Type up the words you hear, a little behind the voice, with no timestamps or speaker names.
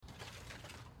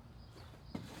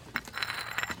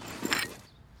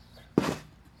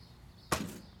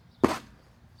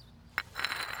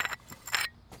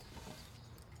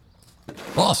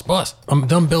Boss, I'm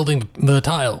done building the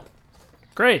tile.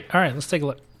 Great. All right, let's take a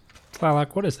look.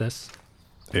 Tlaloc, what is this?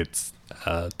 It's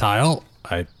a tile.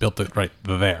 I built it right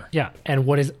there. Yeah, and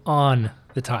what is on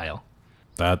the tile?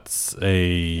 That's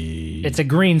It's a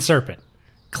green serpent,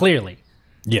 clearly.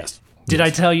 Yes. Did I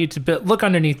tell you to look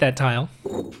underneath that tile?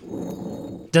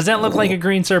 Does that look like a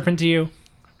green serpent to you?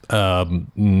 No.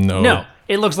 No,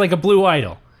 it looks like a blue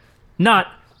idol,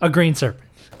 not a green serpent.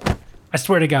 I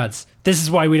swear to gods, this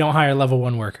is why we don't hire level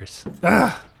 1 workers.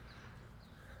 Ugh.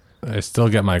 I still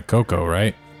get my cocoa,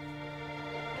 right?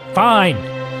 Fine.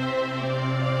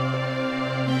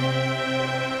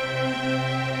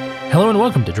 Hello and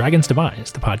welcome to Dragon's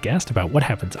Demise, the podcast about what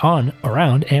happens on,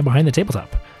 around, and behind the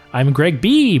tabletop. I'm Greg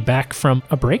B, back from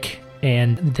a break,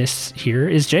 and this here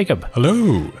is Jacob.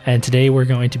 Hello. And today we're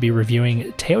going to be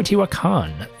reviewing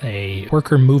Teotihuacan, a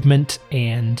worker movement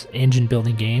and engine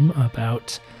building game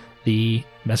about the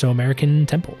Mesoamerican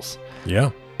temples. Yeah.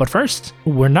 But first,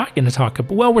 we're not going to talk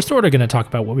about, well, we're sort of going to talk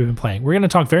about what we've been playing. We're going to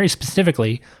talk very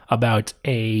specifically about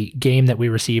a game that we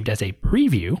received as a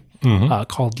preview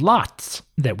called Lots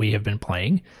that we have been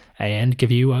playing and give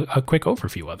you a quick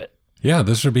overview of it. Yeah,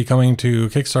 this should be coming to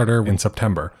Kickstarter in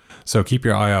September, so keep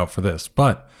your eye out for this.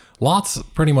 But Lots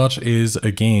pretty much is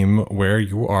a game where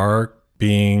you are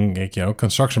being,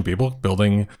 construction people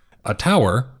building a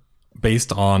tower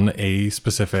based on a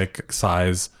specific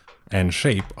size and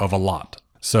shape of a lot.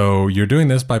 So you're doing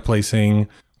this by placing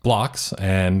blocks,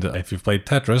 and if you've played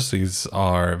Tetris, these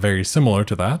are very similar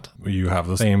to that. You have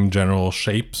the same general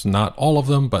shapes, not all of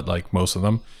them, but like most of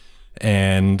them.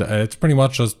 And it's pretty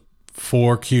much just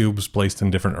 4 cubes placed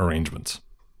in different arrangements.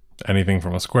 Anything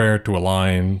from a square to a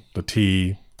line, the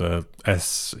T, the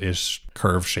S-ish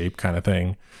curve shape kind of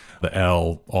thing, the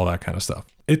L, all that kind of stuff.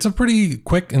 It's a pretty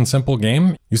quick and simple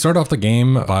game. You start off the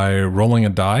game by rolling a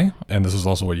die, and this is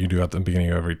also what you do at the beginning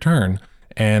of every turn.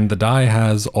 And the die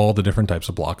has all the different types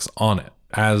of blocks on it.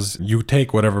 As you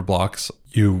take whatever blocks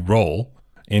you roll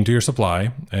into your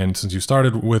supply, and since you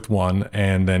started with 1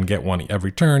 and then get 1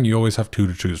 every turn, you always have 2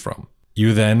 to choose from.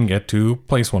 You then get to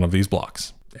place one of these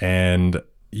blocks, and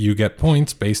you get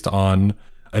points based on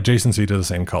adjacency to the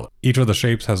same color. Each of the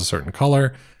shapes has a certain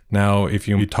color. Now, if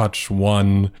you touch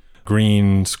one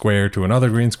green square to another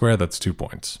green square, that's 2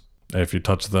 points. If you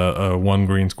touch the one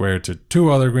green square to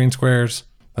 2 other green squares,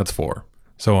 that's 4.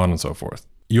 So on and so forth.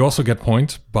 You also get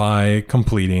points by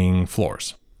completing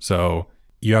floors. So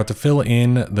you have to fill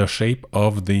in the shape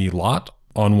of the lot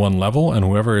on one level, and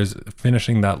whoever is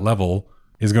finishing that level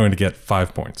is going to get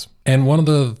 5 points. And one of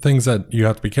the things that you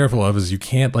have to be careful of is you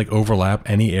can't overlap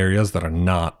any areas that are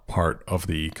not part of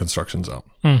the construction zone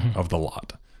of the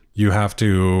lot. You have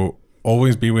to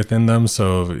always be within them,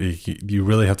 so you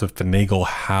really have to finagle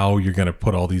how you're going to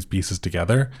put all these pieces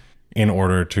together in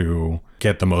order to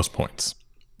get the most points.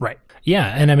 Right.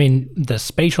 Yeah, and I mean, the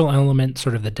spatial element,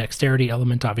 sort of the dexterity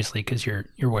element, obviously, because you're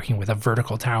working with a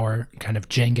vertical tower, kind of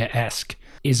Jenga-esque,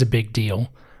 is a big deal.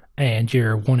 And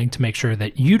you're wanting to make sure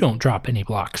that you don't drop any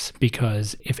blocks,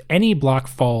 because if any block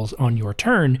falls on your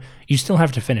turn, you still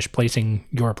have to finish placing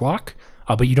your block,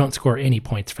 but you don't score any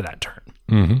points for that turn.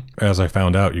 Mm-hmm. As I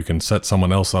found out, you can set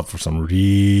someone else up for some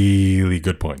really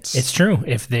good points. It's true,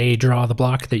 if they draw the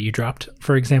block that you dropped,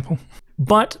 for example.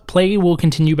 But play will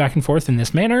continue back and forth in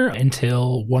this manner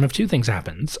until one of 2 things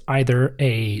happens. Either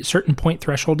a certain point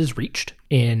threshold is reached.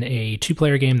 In a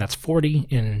 2-player game, that's 40.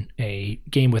 In a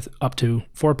game with up to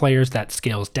 4 players, that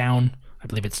scales down. I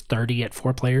believe it's 30 at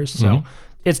 4 players. So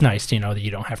it's nice, that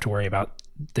you don't have to worry about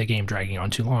the game dragging on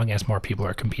too long as more people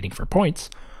are competing for points.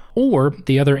 Or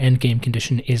the other end game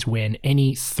condition is when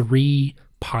any 3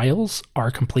 piles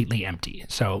are completely empty.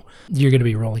 So you're going to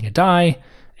be rolling a die.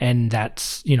 And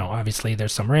that's, obviously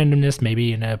there's some randomness.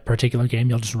 Maybe in a particular game,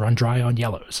 you'll just run dry on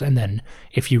yellows. And then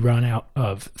if you run out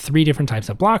of 3 different types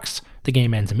of blocks, the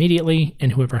game ends immediately.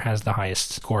 And whoever has the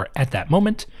highest score at that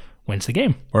moment wins the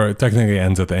game. Or it technically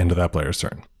ends at the end of that player's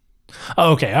turn.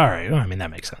 Oh, okay. All right. Well, I mean,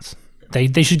 that makes sense.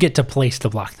 They should get to place the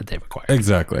block that they've acquired.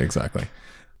 Exactly.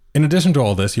 In addition to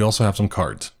all this, you also have some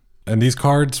cards. And these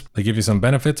cards, they give you some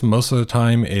benefits. Most of the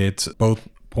time, it's both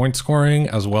point scoring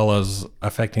as well as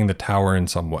affecting the tower in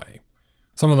some way.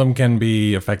 Some of them can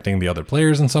be affecting the other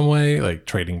players in some way, like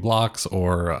trading blocks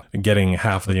or getting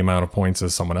half the amount of points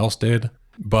as someone else did.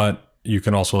 But you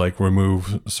can also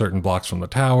remove certain blocks from the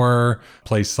tower,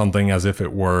 place something as if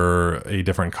it were a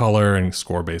different color and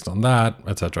score based on that,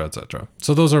 etc., etc.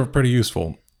 So those are pretty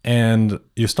useful. And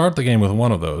you start the game with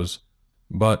one of those,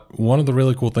 but one of the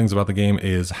really cool things about the game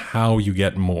is how you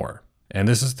get more. And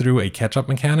this is through a catch-up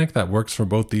mechanic that works for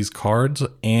both these cards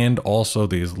and also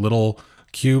these little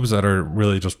cubes that are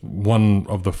really just one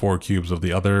of the 4 cubes of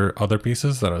the other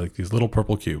pieces that are like these little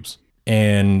purple cubes.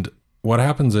 And what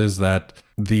happens is that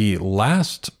the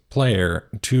last player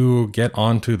to get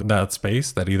onto that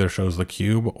space that either shows the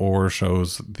cube or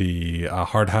shows the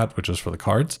hard hat, which is for the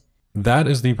cards, that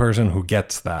is the person who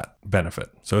gets that benefit.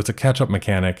 So it's a catch-up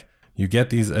mechanic. You get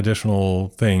these additional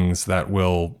things that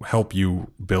will help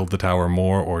you build the tower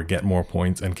more or get more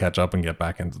points and catch up and get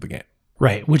back into the game.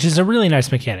 Right, which is a really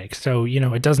nice mechanic. So,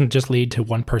 it doesn't just lead to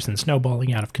one person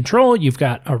snowballing out of control. You've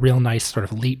got a real nice sort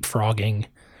of leapfrogging,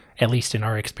 at least in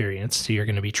our experience. So you're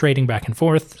going to be trading back and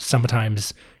forth.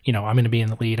 Sometimes, I'm going to be in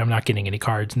the lead. I'm not getting any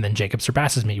cards. And then Jacob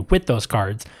surpasses me with those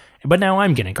cards. But now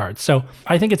I'm getting cards. So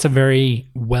I think it's a very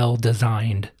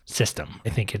well-designed system. I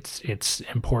think it's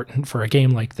important for a game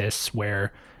like this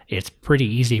where it's pretty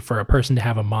easy for a person to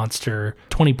have a monster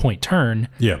 20-point turn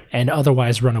and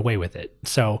otherwise run away with it.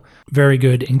 So very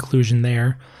good inclusion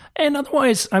there. And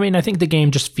otherwise, I think the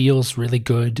game just feels really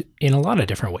good in a lot of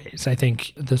different ways. I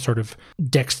think the sort of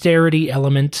dexterity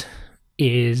element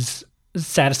is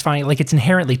satisfying. Like, it's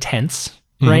inherently tense,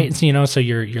 right? So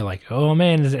you're like, oh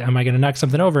man, am I going to knock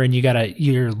something over? And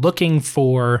you're looking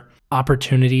for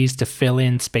opportunities to fill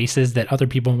in spaces that other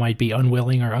people might be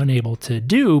unwilling or unable to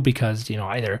do because,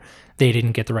 either they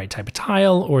didn't get the right type of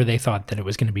tile or they thought that it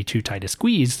was going to be too tight a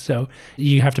squeeze. So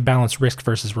you have to balance risk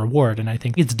versus reward. And I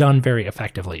think it's done very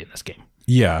effectively in this game.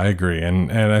 Yeah, I agree.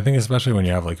 And I think especially when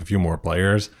you have like a few more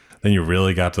players, then you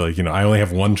really got to I only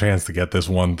have one chance to get this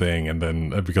one thing, and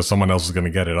then because someone else is going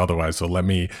to get it otherwise. So let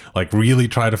me really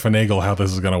try to finagle how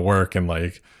this is going to work and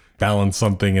balance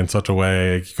something in such a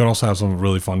way. You can also have some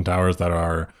really fun towers that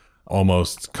are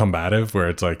almost combative, where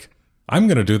it's like, I'm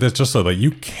going to do this just so that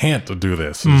you can't do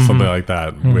this, something like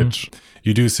that, which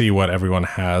you do see what everyone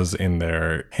has in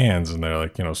their hands and their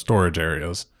storage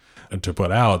areas to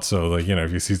put out. So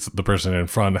if you see the person in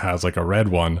front has a red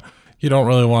one, you don't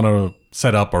really want to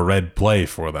set up a red play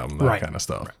for them, that kind of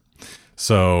stuff. Right.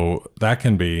 So that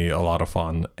can be a lot of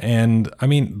fun. And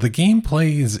the game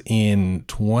plays in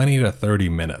 20 to 30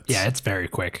 minutes. Yeah, it's very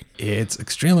quick. It's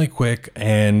extremely quick.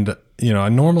 And, I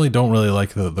normally don't really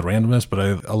like the randomness, but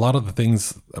a lot of the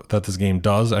things that this game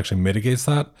does actually mitigates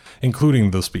that,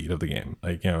 including the speed of the game.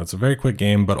 It's a very quick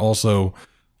game, but also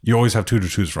you always have 2 to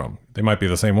choose from. They might be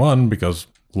the same one because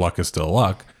luck is still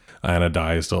luck and a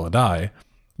die is still a die.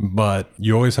 But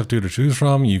you always have 2 to choose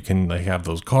from. You can have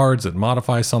those cards that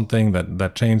modify something,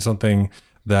 that change something,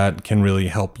 that can really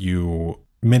help you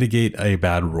mitigate a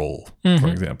bad roll, for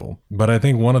example. But I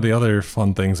think one of the other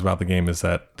fun things about the game is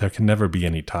that there can never be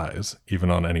any ties, even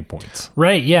on any points.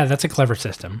 Right, yeah, that's a clever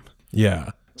system.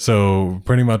 Yeah. So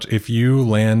pretty much if you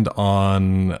land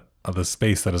on the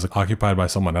space that is occupied by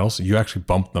someone else, you actually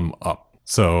bump them up.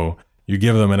 So you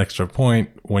give them an extra point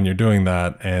when you're doing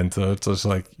that. And so it's just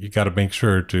you got to make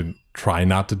sure to try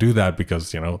not to do that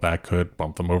because, that could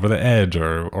bump them over the edge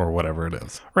or whatever it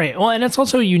is. Right. Well, and it's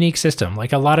also a unique system.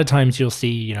 A lot of times you'll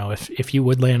see, if you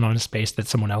would land on a space that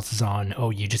someone else is on,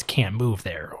 you just can't move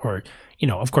there. Or,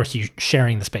 of course, you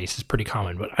sharing the space is pretty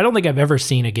common. But I don't think I've ever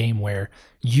seen a game where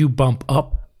you bump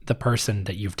up the person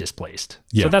that you've displaced.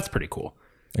 Yeah. So that's pretty cool.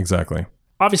 Exactly.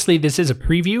 Obviously, this is a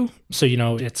preview, so,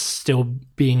 it's still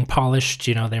being polished.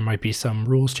 There might be some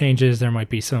rules changes. There might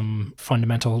be some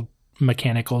fundamental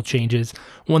mechanical changes.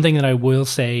 One thing that I will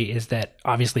say is that,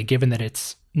 obviously, given that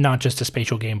it's not just a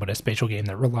spatial game, but a spatial game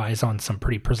that relies on some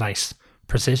pretty precise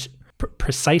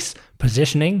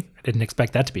positioning. I didn't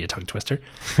expect that to be a tongue twister.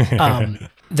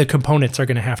 The components are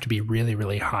going to have to be really,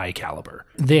 really high caliber.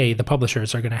 The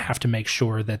publishers, are going to have to make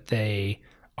sure that they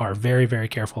are very, very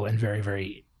careful and very,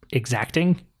 very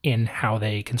exacting in how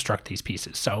they construct these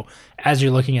pieces. So as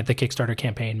you're looking at the Kickstarter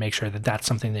campaign, make sure that that's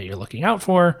something that you're looking out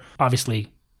for.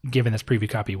 Obviously, given this preview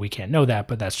copy, we can't know that,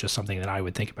 but that's just something that I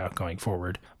would think about going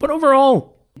forward. But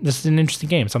overall, this is an interesting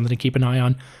game, something to keep an eye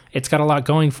on. It's got a lot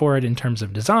going for it in terms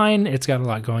of design. It's got a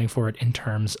lot going for it in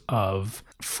terms of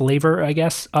flavor, I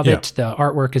guess, of it. The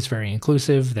artwork is very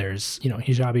inclusive. There's,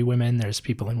 hijabi women, there's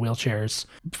people in wheelchairs,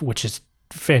 which is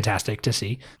fantastic to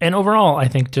see. And overall, I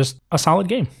think just a solid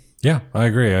game. Yeah, I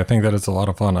agree. I think that it's a lot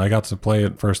of fun. I got to play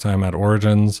it first time at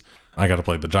Origins. I got to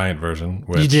play the giant version.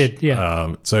 Which, you did,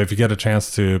 yeah. So if you get a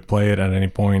chance to play it at any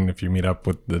point, if you meet up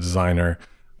with the designer,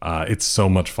 it's so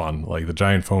much fun. The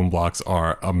giant foam blocks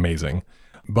are amazing.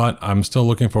 But I'm still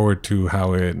looking forward to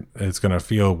how it's going to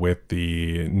feel with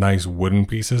the nice wooden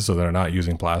pieces, so they're not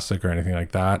using plastic or anything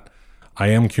like that. I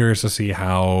am curious to see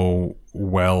how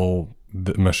well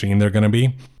the machine they're going to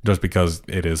be, just because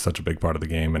it is such a big part of the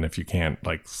game. And if you can't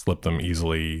like slip them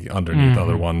easily underneath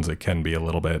other ones, it can be a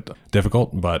little bit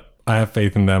difficult, but I have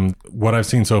faith in them. What I've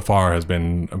seen so far has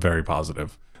been very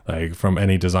positive. Like from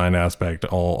any design aspect,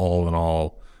 all in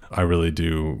all, I really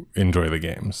do enjoy the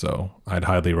game. So I'd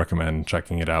highly recommend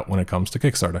checking it out when it comes to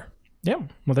Kickstarter. Yeah,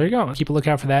 well, there you go. Keep a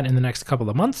lookout for that in the next couple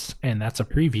of months. And that's a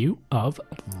preview of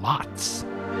Lots.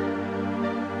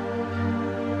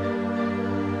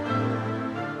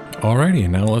 Alrighty,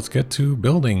 now let's get to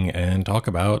building and talk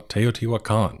about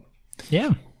Teotihuacan.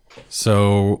 Yeah.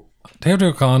 So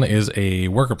Teotihuacan is a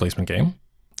worker placement game.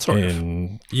 Sort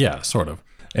of. Yeah, sort of.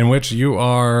 In which you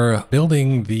are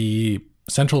building the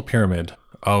central pyramid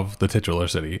of the titular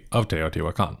city of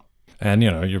Teotihuacan. And,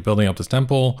 you're building up this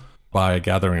temple by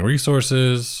gathering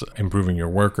resources, improving your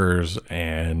workers,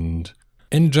 and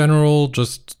in general,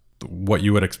 just what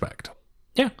you would expect.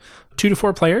 Yeah. 2 to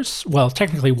 4 players. Well,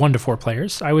 technically 1 to 4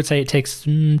 players. I would say it takes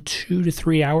 2 to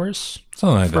 3 hours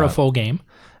for a full game.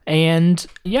 And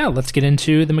yeah, let's get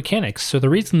into the mechanics. So the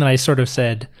reason that I sort of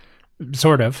said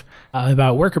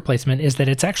about worker placement is that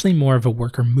it's actually more of a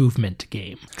worker movement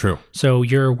game. True. So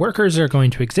your workers are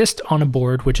going to exist on a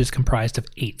board which is comprised of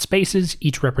 8 spaces,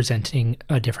 each representing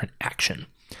a different action.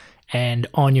 And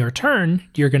on your turn,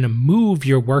 you're going to move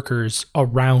your workers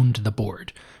around the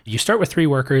board. You start with 3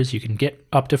 workers, you can get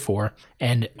up to 4,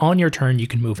 and on your turn, you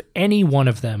can move any one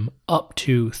of them up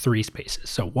to 3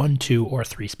 spaces. So 1, 2, or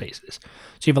 3 spaces.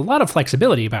 So you have a lot of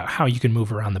flexibility about how you can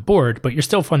move around the board, but you're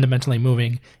still fundamentally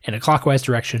moving in a clockwise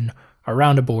direction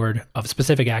around a board of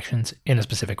specific actions in a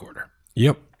specific order.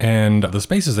 Yep. And the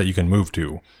spaces that you can move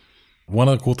to, one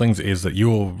of the cool things is that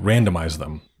you'll randomize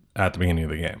them at the beginning of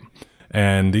the game.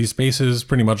 And these spaces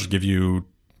pretty much give you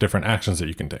different actions that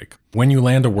you can take. When you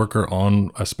land a worker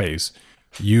on a space,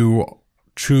 you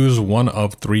choose one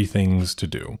of 3 things to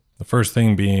do. The first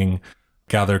thing being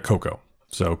gather cocoa.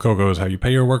 So cocoa is how you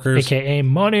pay your workers. AKA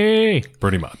money.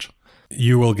 Pretty much.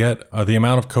 You will get the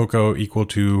amount of cocoa equal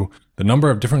to the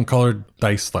number of different colored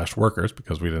dice/workers,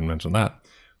 because we didn't mention that,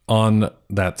 on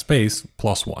that space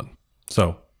plus 1.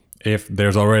 So if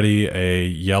there's already a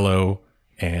yellow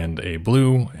and a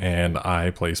blue, and I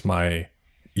place my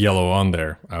yellow on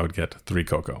there, I would get 3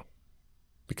 cocoa,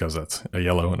 because that's a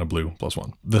yellow and a blue plus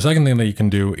 1. The second thing that you can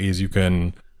do is you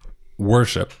can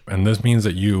worship, and this means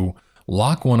that you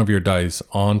lock one of your dice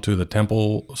onto the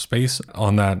temple space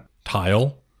on that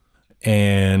tile,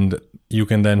 and you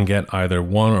can then get either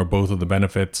one or both of the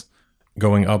benefits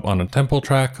going up on a temple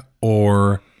track,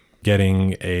 or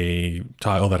getting a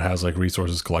tile that has like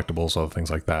resources, collectibles, other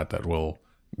things like that will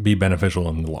be beneficial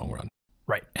in the long run.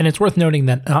 Right. And it's worth noting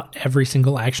that not every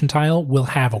single action tile will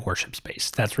have a worship space.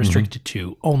 That's restricted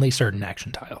to only certain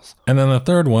action tiles. And then the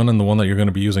third one, and the one that you're going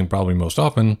to be using probably most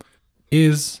often,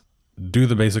 is do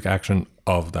the basic action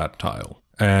of that tile.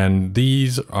 And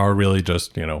these are really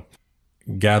just,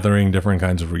 gathering different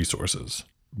kinds of resources,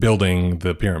 building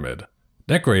the pyramid,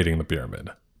 decorating the pyramid,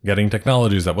 getting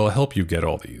technologies that will help you get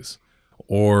all these,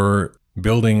 or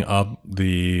building up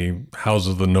the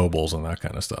houses of the nobles and that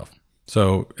kind of stuff.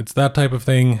 So it's that type of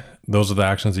thing. Those are the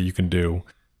actions that you can do.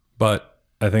 But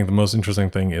I think the most interesting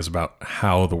thing is about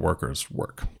how the workers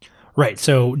work. Right.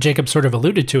 So Jacob sort of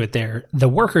alluded to it there. The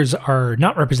workers are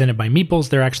not represented by meeples.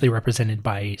 They're actually represented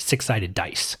by 6-sided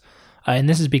dice. And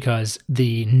this is because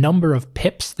the number of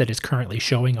pips that is currently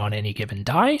showing on any given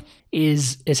die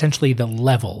is essentially the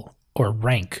level or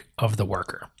rank of the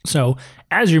worker. So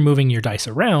as you're moving your dice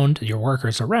around, your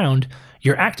workers around,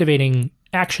 you're activating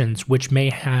actions which may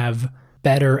have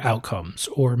better outcomes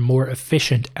or more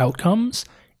efficient outcomes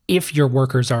if your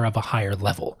workers are of a higher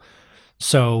level.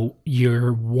 So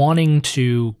you're wanting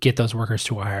to get those workers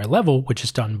to a higher level, which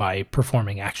is done by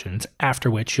performing actions, after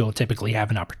which you'll typically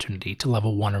have an opportunity to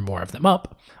level 1 or more of them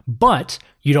up. But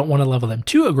you don't want to level them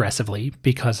too aggressively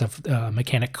because of a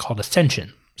mechanic called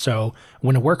ascension. So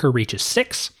when a worker reaches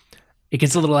 6, it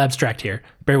gets a little abstract here.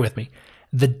 Bear with me.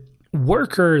 The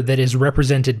worker that is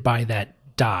represented by that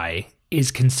die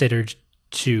is considered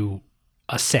to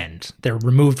ascend. They're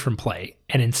removed from play.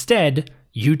 And instead,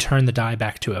 you turn the die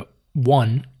back to a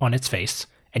 1 on its face,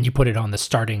 and you put it on the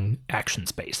starting action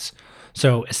space.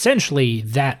 So essentially,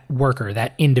 that worker,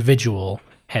 that individual,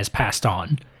 has passed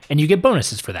on, and you get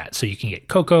bonuses for that. So you can get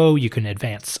cocoa, you can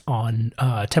advance on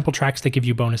temple tracks that give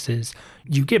you bonuses.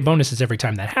 You get bonuses every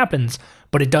time that happens,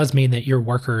 but it does mean that your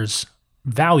worker's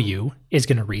value is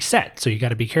going to reset. So you got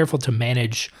to be careful to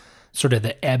manage sort of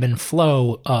the ebb and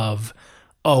flow of,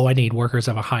 oh, I need workers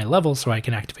of a high level so I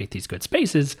can activate these good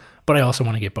spaces, but I also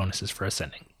want to get bonuses for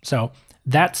ascending. So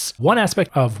That's one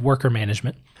aspect of worker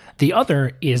management. The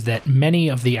other is that many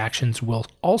of the actions will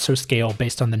also scale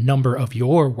based on the number of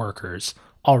your workers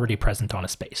already present on a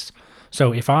space.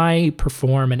 So if I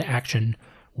perform an action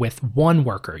with one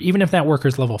worker, even if that worker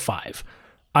is level 5,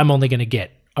 I'm only going to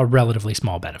get a relatively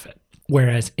small benefit.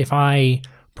 Whereas if I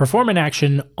perform an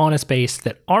action on a space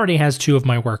that already has 2 of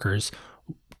my workers,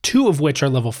 2 of which are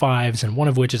level 5s and 1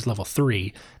 of which is level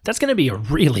 3, that's going to be a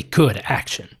really good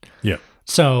action. Yeah.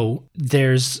 So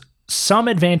there's some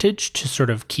advantage to sort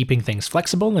of keeping things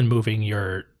flexible and moving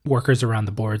your workers around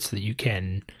the board so that you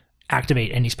can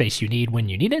activate any space you need when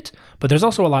you need it. But there's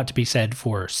also a lot to be said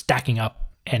for stacking up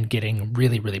and getting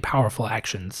really, really powerful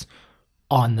actions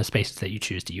on the spaces that you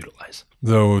choose to utilize.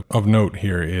 Though of note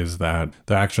here is that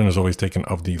the action is always taken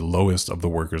of the lowest of the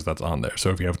workers that's on there. So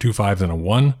if you have 2 5s and a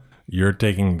 1, you're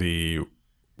taking the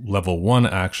level 1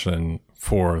 action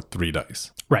for 3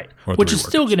 dice. Right. Which is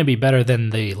still going to be better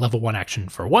than the level 1 action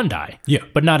for 1 die. Yeah.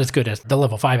 But not as good as the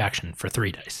level 5 action for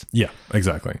 3 dice. Yeah,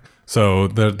 exactly. So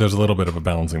there's a little bit of a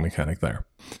balancing mechanic there.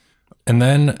 And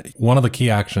then one of the key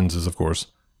actions is, of course,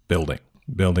 building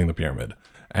the pyramid.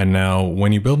 And now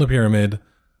when you build the pyramid,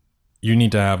 you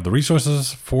need to have the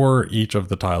resources for each of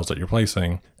the tiles that you're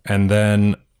placing. And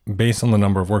then based on the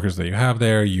number of workers that you have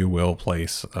there, you will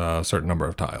place a certain number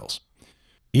of tiles.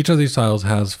 Each of these tiles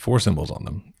has 4 symbols on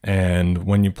them. And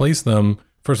when you place them,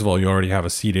 first of all, you already have a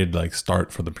seated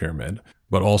start for the pyramid.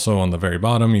 But also on the very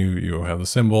bottom, you have the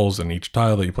symbols, and each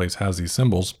tile that you place has these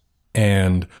symbols.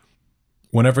 And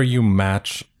whenever you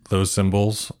match those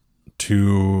symbols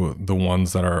to the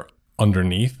ones that are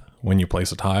underneath when you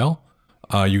place a tile,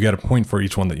 you get a point for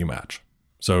each one that you match.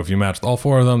 So if you matched all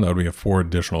 4 of them, that would be 4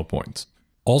 additional points.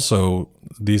 Also,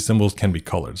 these symbols can be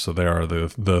colored. So there are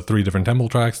the 3 different temple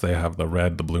tracks. They have the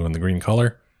red, the blue, and the green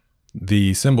color.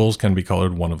 The symbols can be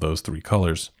colored one of those 3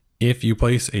 colors. If you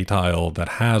place a tile that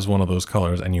has one of those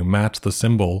colors and you match the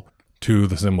symbol to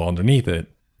the symbol underneath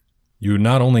it, you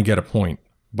not only get a point,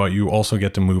 but you also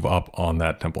get to move up on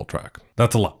that temple track.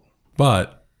 That's a lot.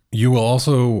 But you will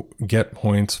also get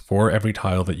points for every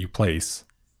tile that you place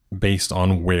based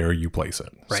on where you place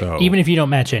it. Right. So, even if you don't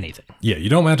match anything. Yeah, you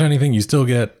don't match anything, you still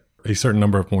get a certain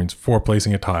number of points for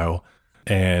placing a tile,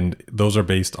 and those are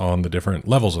based on the different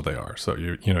levels that they are. So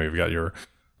you've got your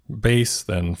base,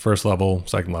 then first level,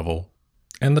 second level,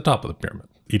 and the top of the pyramid.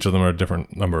 Each of them are a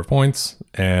different number of points,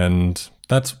 and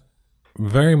that's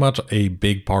very much a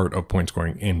big part of point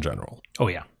scoring in general. Oh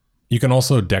yeah. You can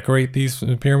also decorate these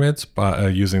pyramids by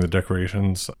using the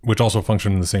decorations, which also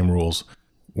function in the same rules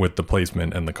with the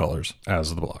placement and the colors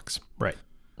as the blocks. Right.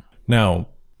 Now,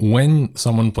 when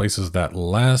someone places that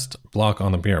last block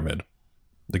on the pyramid,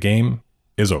 the game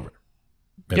is over.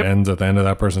 It ends at the end of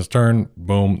that person's turn.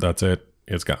 Boom, that's it.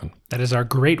 It's gone. That is our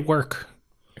great work.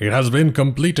 It has been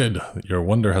completed. Your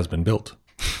wonder has been built.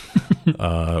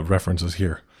 References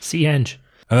here. CEng.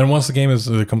 And then once the game is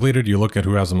completed, you look at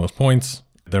who has the most points.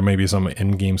 There may be some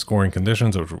in-game scoring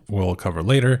conditions, which we'll cover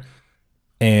later.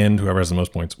 And whoever has the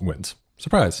most points wins.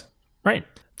 Surprise. Right.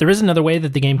 There is another way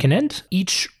that the game can end.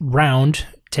 Each round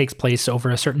takes place over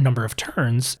a certain number of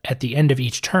turns. At the end of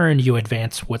each turn, you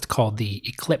advance what's called the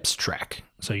eclipse track.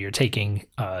 So you're taking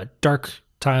a dark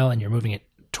tile and you're moving it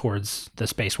towards the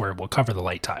space where it will cover the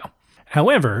light tile.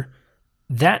 However,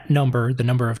 that number, the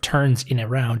number of turns in a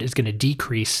round, is going to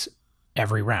decrease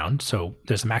every round. So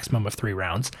there's a maximum of 3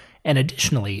 rounds. And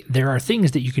additionally, there are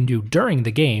things that you can do during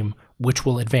the game which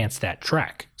will advance that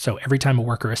track. So every time a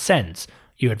worker ascends,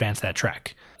 you advance that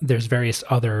track. There's various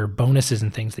other bonuses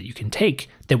and things that you can take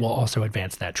that will also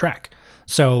advance that track.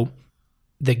 So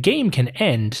the game can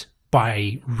end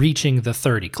by reaching the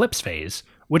 3rd eclipse phase,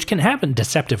 which can happen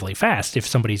deceptively fast if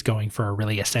somebody's going for a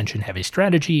really ascension-heavy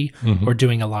strategy or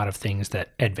doing a lot of things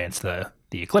that advance the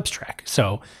eclipse track.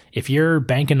 So if you're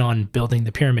banking on building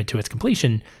the pyramid to its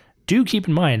completion, do keep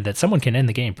in mind that someone can end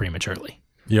the game prematurely.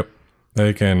 Yep.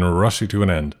 They can rush you to an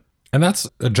end. And that's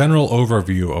a general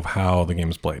overview of how the game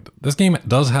is played. This game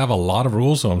does have a lot of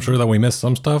rules, so I'm sure that we missed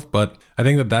some stuff, but I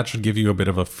think that should give you a bit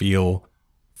of a feel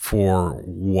for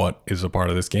what is a part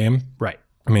of this game. Right.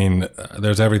 I mean,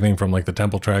 there's everything from the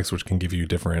temple tracks, which can give you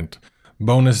different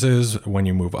bonuses when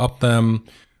you move up them.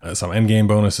 Some endgame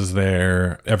bonuses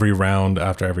there. Every round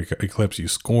after every eclipse, you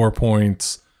score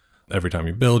points. Every time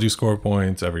you build, you score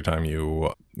points. Every time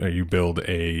you build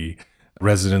a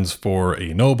residence for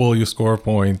a noble, you score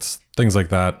points. Things like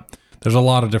that. There's a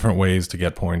lot of different ways to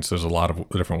get points. There's a lot of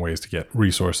different ways to get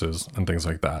resources and things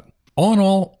like that. All in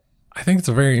all, I think it's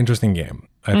a very interesting game.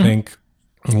 I think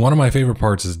one of my favorite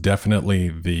parts is definitely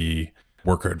the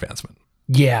worker advancement.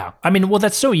 Yeah. I mean, well,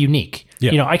 that's so unique.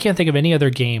 Yeah. I can't think of any other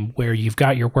game where you've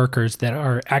got your workers that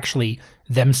are actually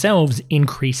themselves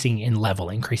increasing in level,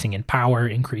 increasing in power,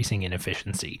 increasing in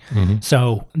efficiency.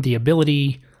 So the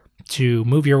ability to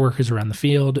move your workers around the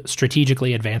field,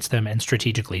 strategically advance them, and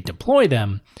strategically deploy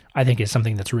them, I think is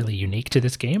something that's really unique to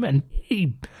this game and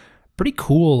pretty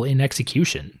cool in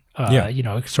execution.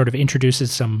 It sort of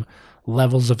introduces some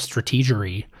levels of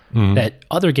strategery that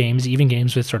other games, even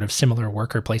games with sort of similar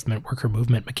worker placement, worker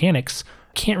movement mechanics,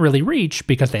 can't really reach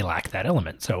because they lack that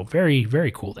element. So very,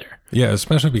 very cool there. Yeah,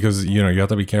 especially because, you have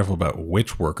to be careful about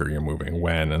which worker you're moving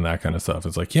when and that kind of stuff.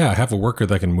 It's like, yeah, I have a worker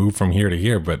that can move from here to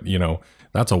here, but,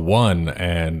 that's a 1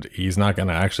 and he's not going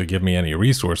to actually give me any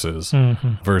resources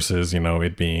versus,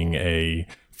 it being a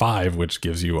 5, which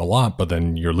gives you a lot, but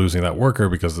then you're losing that worker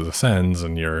because of the sends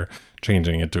and you're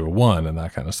changing it to a 1 and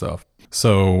that kind of stuff.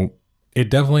 So it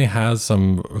definitely has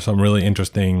some really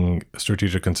interesting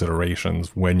strategic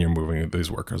considerations when you're moving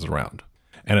these workers around.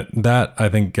 And that, I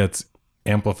think, gets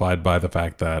amplified by the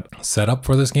fact that setup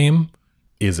for this game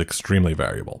is extremely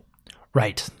variable.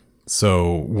 Right.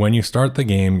 So when you start the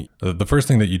game, the first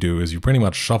thing that you do is you pretty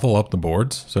much shuffle up the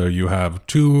boards. So you have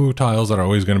 2 tiles that are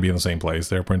always going to be in the same place.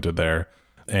 They're printed there.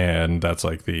 And that's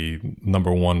like the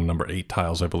number 1, number 8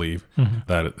 tiles, I believe.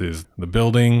 That is the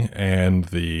building and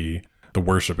the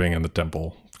worshiping and the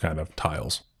temple kind of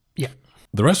tiles. Yeah.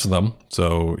 The rest of them,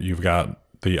 so you've got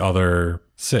the other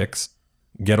 6,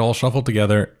 get all shuffled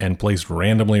together and placed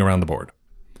randomly around the board.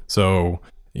 So,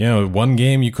 one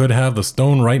game you could have the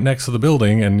stone right next to the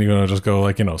building and, just go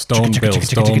like, stone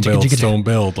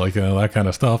build, like that kind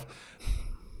of stuff.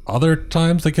 Other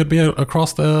times they could be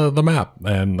across the map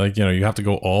and you have to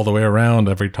go all the way around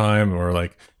every time, or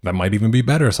like that might even be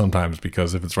better sometimes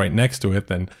because if it's right next to it,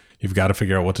 then you've got to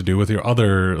figure out what to do with your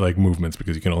other movements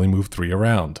because you can only move 3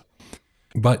 around.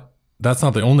 But that's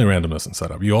not the only randomness in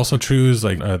setup. You also choose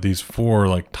these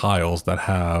 4 tiles that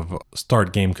have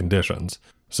start game conditions.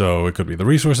 So it could be the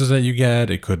resources that you get.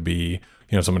 It could be,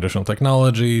 some additional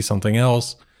technology, something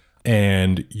else.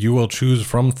 And you will choose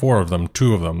from 4 of them,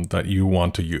 2 of them that you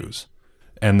want to use.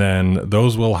 And then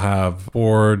those will have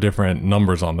 4 different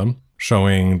numbers on them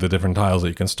showing the different tiles that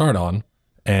you can start on.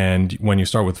 And when you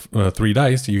start with 3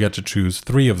 dice, you get to choose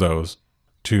 3 of those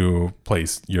to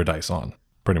place your dice on,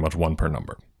 pretty much 1 per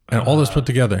number. And all this put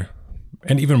together.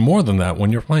 And even more than that,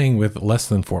 when you're playing with less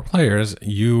than 4 players,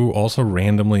 you also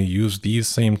randomly use these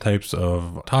same types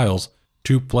of tiles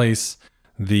to place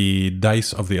the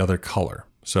dice of the other color.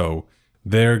 So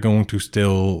they're going to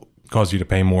still cause you to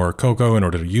pay more cocoa in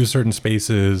order to use certain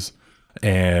spaces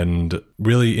and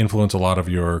really influence a lot of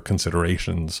your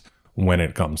considerations when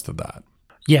it comes to that.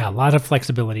 Yeah, a lot of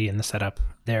flexibility in the setup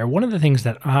there. One of the things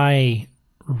that I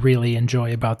really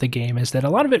enjoy about the game is that a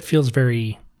lot of it feels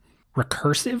very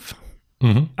recursive,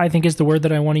 I think is the word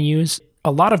that I want to use. A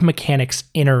lot of mechanics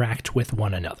interact with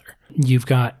one another. You've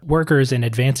got workers and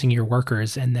advancing your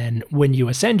workers, and then when you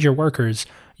ascend your workers,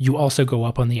 you also go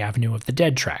up on the Avenue of the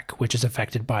Dead track, which is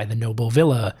affected by the Noble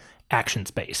Villa action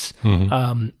space.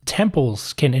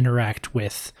 Temples can interact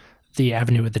with the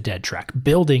Avenue of the Dead track.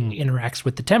 Building interacts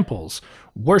with the temples.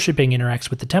 Worshipping interacts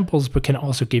with the temples, but can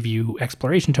also give you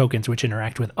exploration tokens, which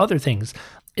interact with other things.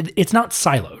 It's not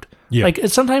siloed. Yeah. Like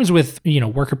sometimes with,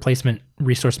 worker placement,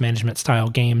 resource management style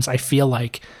games, I feel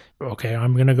like, okay,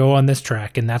 I'm going to go on this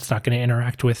track and that's not going to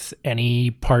interact with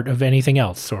any part of anything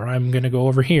else. Or I'm going to go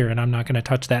over here and I'm not going to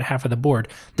touch that half of the board.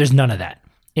 There's none of that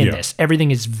in this.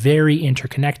 Everything is very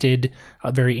interconnected,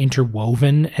 very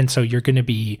interwoven. And so you're going to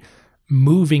be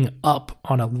moving up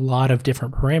on a lot of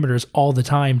different parameters all the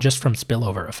time just from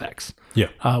spillover effects.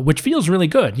 Which feels really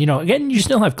good. Again, you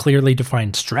still have clearly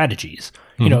defined strategies.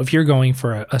 If you're going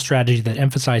for a strategy that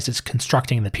emphasizes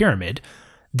constructing the pyramid,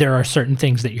 there are certain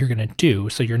things that you're going to do.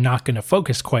 So you're not going to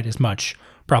focus quite as much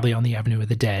probably on the Avenue of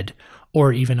the Dead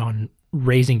or even on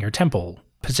raising your temple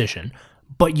position.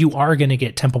 But you are going to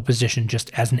get temple position just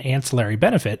as an ancillary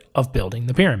benefit of building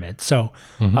the pyramid. So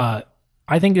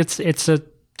I think it's a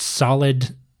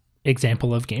solid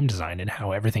example of game design and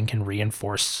how everything can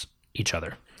reinforce each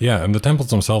other. Yeah, and the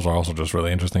temples themselves are also just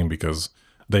really interesting because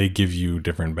they give you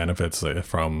different benefits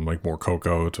from more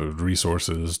cocoa to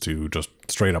resources to just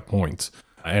straight up points.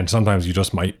 And sometimes you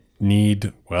just might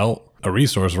need, a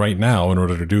resource right now in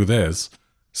order to do this.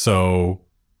 So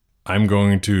I'm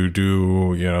going to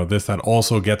do, this that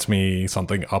also gets me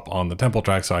something up on the temple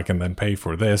track so I can then pay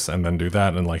for this and then do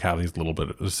that and have these little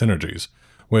bit of synergies,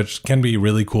 which can be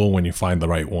really cool when you find the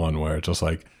right one where it's just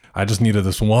I just needed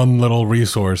this one little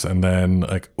resource and then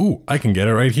ooh, I can get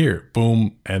it right here.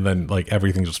 Boom. And then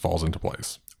everything just falls into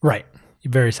place. Right.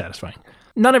 Very satisfying.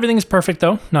 Not everything is perfect,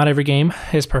 though. Not every game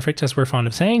is perfect, as we're fond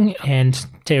of saying, and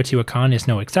Teotihuacan is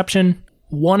no exception.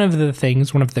 One of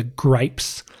the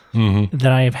gripes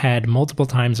that I have had multiple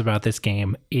times about this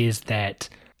game is that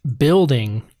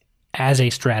building as a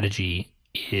strategy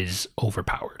is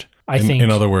overpowered.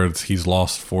 In other words, he's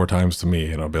lost 4 times to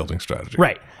me in a building strategy.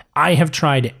 Right. I have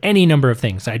tried any number of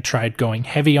things. I tried going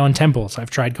heavy on temples. I've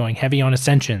tried going heavy on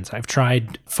ascensions. I've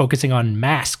tried focusing on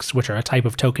masks, which are a type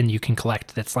of token you can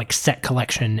collect that's like set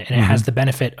collection, and it has the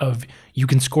benefit of you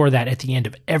can score that at the end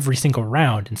of every single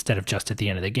round instead of just at the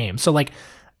end of the game. So like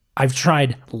I've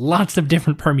tried lots of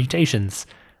different permutations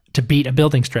to beat a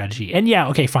building strategy. And yeah,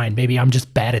 okay, fine. Maybe I'm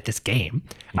just bad at this game.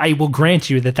 I will grant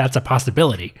you that that's a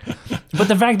possibility. But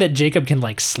the fact that Jacob can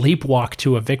like sleepwalk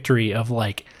to a victory of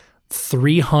like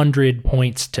 300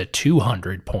 points to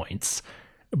 200 points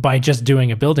by just doing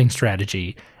a building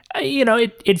strategy,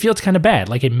 it feels kind of bad.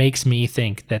 Like it makes me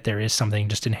think that there is something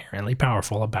just inherently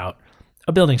powerful about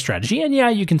a building strategy. And yeah,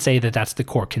 you can say that that's the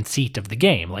core conceit of the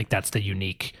game. Like that's the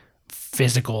unique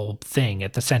physical thing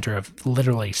at the center of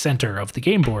the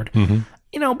game board,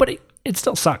 but it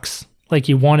still sucks. Like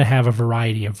you want to have a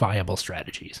variety of viable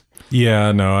strategies.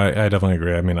 Yeah, no, I definitely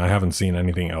agree. I mean, I haven't seen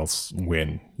anything else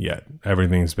win yet.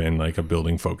 Everything's been like a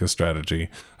building focused strategy.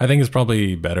 I think it's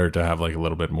probably better to have like a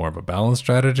little bit more of a balanced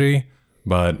strategy,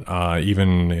 but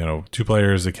even, 2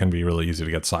 players, it can be really easy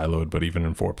to get siloed, but even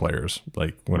in 4 players,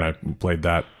 like when I played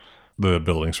that, the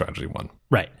building strategy won.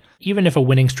 Right. Even if a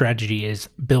winning strategy is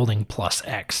building plus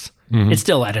X, it's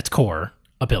still at its core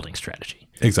a building strategy.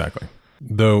 Exactly.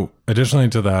 Though, additionally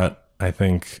to that, I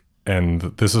think, and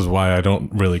this is why I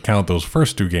don't really count those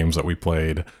first 2 games that we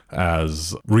played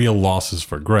as real losses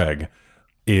for Greg,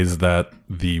 is that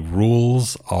the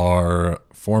rules are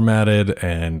formatted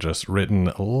and just written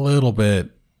a little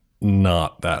bit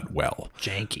not that well.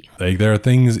 Janky. Like there are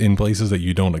things in places that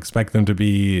you don't expect them to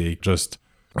be. Just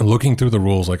looking through the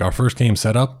rules, like our first game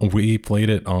setup, we played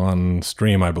it on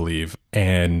stream, I believe,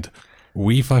 and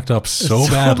we fucked up so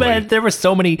badly. Bad. There were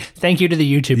so many. Thank you to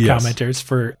the YouTube commenters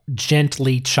for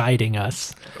gently chiding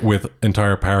us with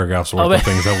entire paragraphs worth of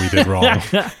things that we did wrong.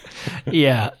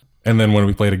 Yeah. And then when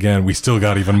we played again, we still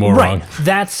got even more wrong.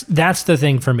 That's the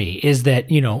thing for me is that,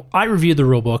 I reviewed the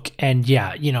rule book and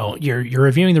you're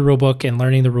reviewing the rule book and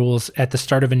learning the rules at the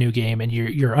start of a new game, and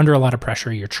you're under a lot of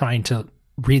pressure. You're trying to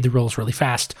read the rules really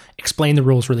fast, explain the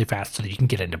rules really fast so that you can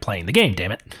get into playing the game,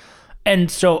 damn it.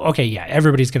 And so, okay, yeah,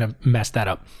 everybody's going to mess that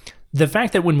up. The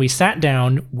fact that when we sat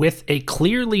down with a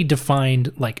clearly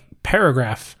defined like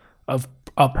paragraph of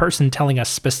a person telling us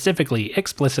specifically,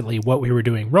 explicitly what we were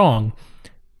doing wrong,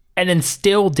 and then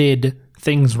still did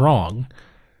things wrong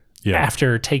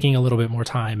after taking a little bit more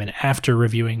time and after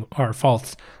reviewing our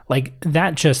faults, like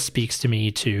that just speaks to me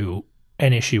to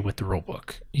an issue with the rule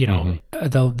book.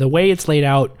 The way it's laid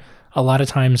out, a lot of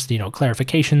times,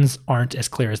 clarifications aren't as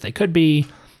clear as they could be.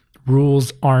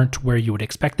 Rules aren't where you would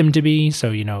expect them to be.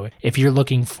 So, if you're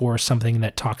looking for something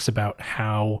that talks about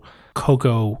how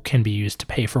Coco can be used to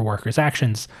pay for workers'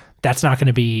 actions, that's not going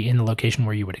to be in the location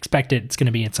where you would expect it. It's going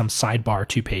to be in some sidebar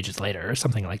 2 pages later or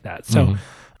something like that. So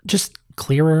just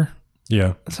clearer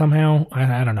somehow.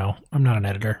 I don't know. I'm not an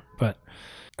editor, but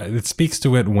it speaks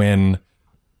to it when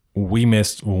we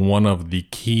missed one of the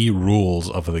key rules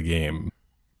of the game.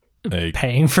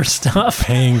 Paying for stuff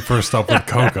with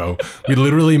Coco. We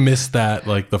literally missed that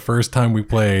like the first time we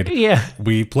played. Yeah.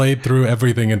 We played through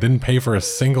everything and didn't pay for a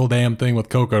single damn thing with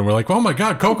Coco. And we're like, oh my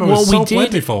God, Coco is so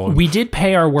plentiful. We did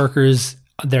pay our workers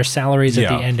their salaries at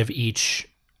the end of each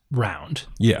round.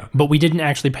 Yeah. But we didn't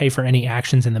actually pay for any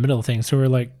actions in the middle of things. So we're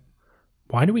like,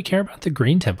 why do we care about the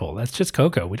green temple? That's just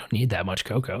Coco. We don't need that much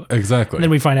Coco. Exactly. And then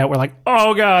we find out we're like,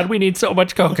 oh God, we need so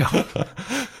much Coco.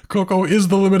 Coco is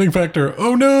the limiting factor.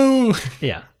 Oh no.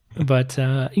 Yeah. But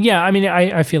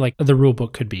I feel like the rule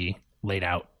book could be laid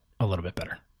out a little bit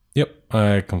better. Yep.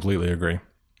 I completely agree.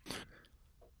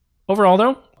 Overall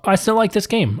though, I still like this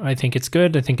game. I think it's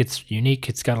good. I think it's unique.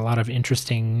 It's got a lot of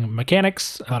interesting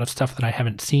mechanics, a lot of stuff that I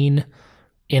haven't seen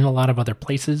in a lot of other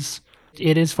places.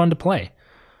 It is fun to play.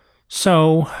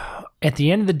 So, at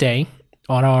the end of the day,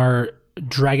 on our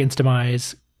Dragon's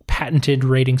Demise patented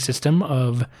rating system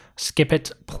of skip it,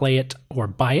 play it, or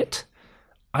buy it,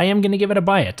 I am going to give it a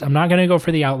buy it. I'm not going to go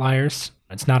for the outliers.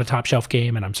 It's not a top shelf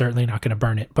game, and I'm certainly not going to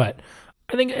burn it, but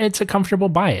I think it's a comfortable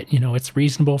buy it. It's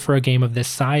reasonable for a game of this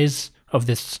size, of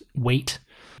this weight.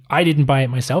 I didn't buy it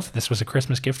myself. This was a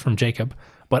Christmas gift from Jacob,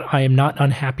 but I am not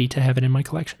unhappy to have it in my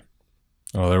collection.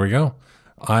 Oh, there we go.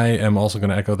 I am also going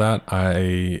to echo that.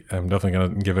 I am definitely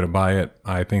going to give it a buy it.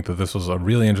 I think that this was a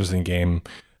really interesting game.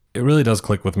 it really does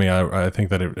click with me. I think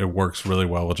that it works really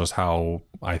well with just how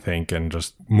I think, and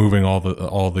just moving all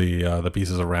the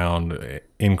pieces around,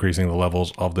 increasing the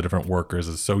levels of the different workers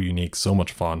is so unique, so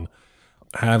much fun.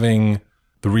 Having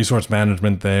the resource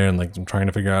management there, and like trying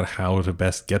to figure out how to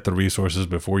best get the resources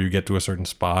before you get to a certain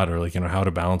spot, or like, how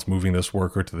to balance moving this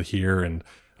worker to the here and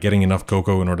getting enough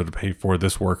cocoa in order to pay for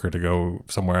this worker to go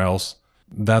somewhere else.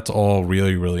 That's all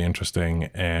really, really interesting.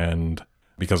 And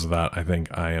because of that, I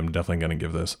think I am definitely going to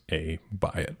give this a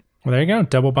buy it. Well, there you go.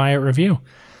 Double buy it review.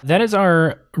 That is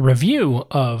our review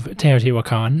of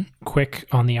Teotihuacan. Quick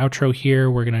on the outro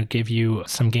here, we're going to give you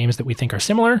some games that we think are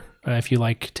similar. If you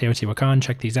like Teotihuacan,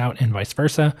 check these out, and vice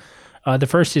versa. The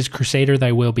first is Crusader,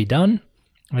 Thy Will Be Done.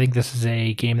 I think this is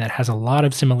a game that has a lot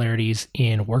of similarities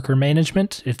in worker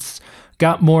management. It's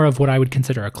got more of what I would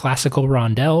consider a classical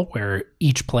rondel, where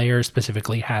each player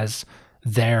specifically has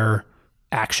their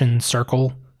action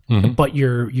circle, but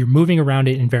you're moving around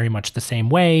it in very much the same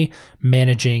way.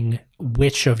 Managing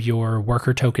which of your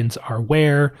worker tokens are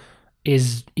where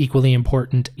is equally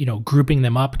important. Grouping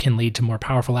them up can lead to more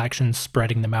powerful actions.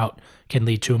 Spreading them out can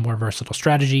lead to a more versatile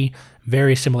strategy.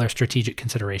 Very similar strategic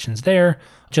considerations there,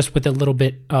 just with a little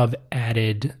bit of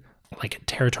added like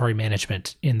territory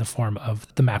management in the form of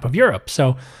the map of Europe.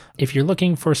 So if you're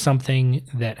looking for something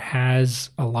that has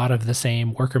a lot of the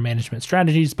same worker management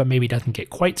strategies, but maybe doesn't get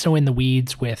quite so in the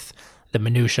weeds with the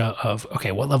minutia of,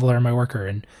 okay, what level are my worker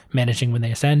and managing when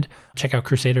they ascend, check out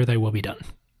Crusader, Thy Will Be Done.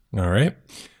 All right.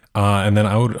 And then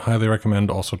I would highly recommend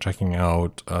also checking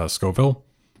out Scoville.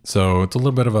 So it's a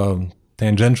little bit of a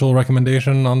tangential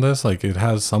recommendation on this. Like, it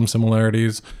has some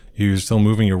similarities. You're still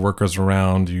moving your workers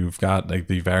around. You've got like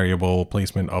the variable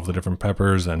placement of the different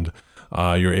peppers, and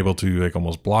you're able to like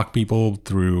almost block people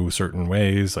through certain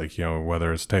ways. Like,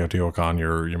 whether it's Teotihuacan,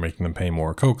 you're making them pay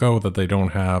more cocoa that they don't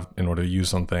have in order to use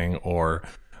something, or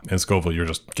in Scoville, you're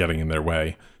just getting in their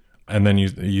way. And then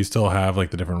you still have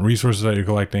like the different resources that you're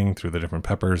collecting through the different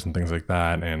peppers and things like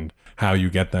that. And how you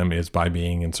get them is by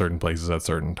being in certain places at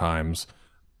certain times.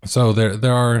 So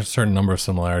there are a certain number of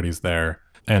similarities there.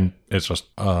 And it's just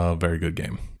a very good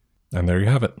game. And there you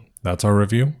have it. That's our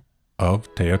review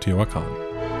of Teotihuacan.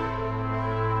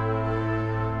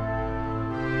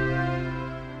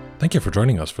 Thank you for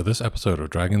joining us for this episode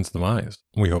of Dragon's Demise.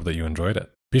 We hope that you enjoyed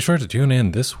it. Be sure to tune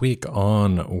in this week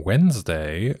on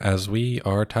Wednesday as we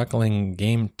are tackling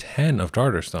Game 10 of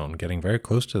Charterstone, getting very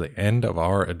close to the end of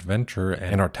our adventure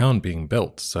and our town being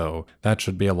built, so that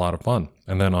should be a lot of fun.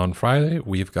 And then on Friday,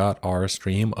 we've got our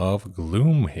stream of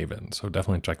Gloomhaven, so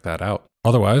definitely check that out.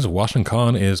 Otherwise,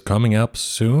 WashingCon is coming up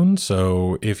soon,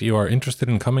 so if you are interested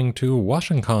in coming to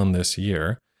WashingCon this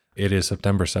year, it is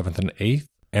September 7th and 8th,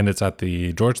 and it's at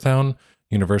the Georgetown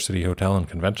University Hotel and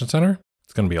Convention Center.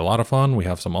 It's going to be a lot of fun. We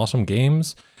have some awesome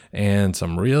games and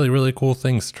some really, really cool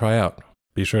things to try out.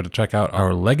 Be sure to check out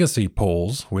our legacy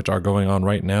polls, which are going on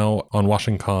right now on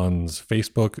WashingCon's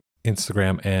Facebook,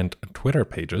 Instagram, and Twitter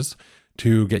pages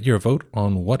to get your vote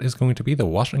on what is going to be the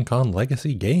WashingCon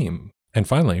legacy game. And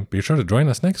finally, be sure to join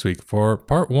us next week for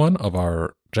part 1 of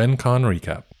our Gen Con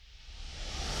recap.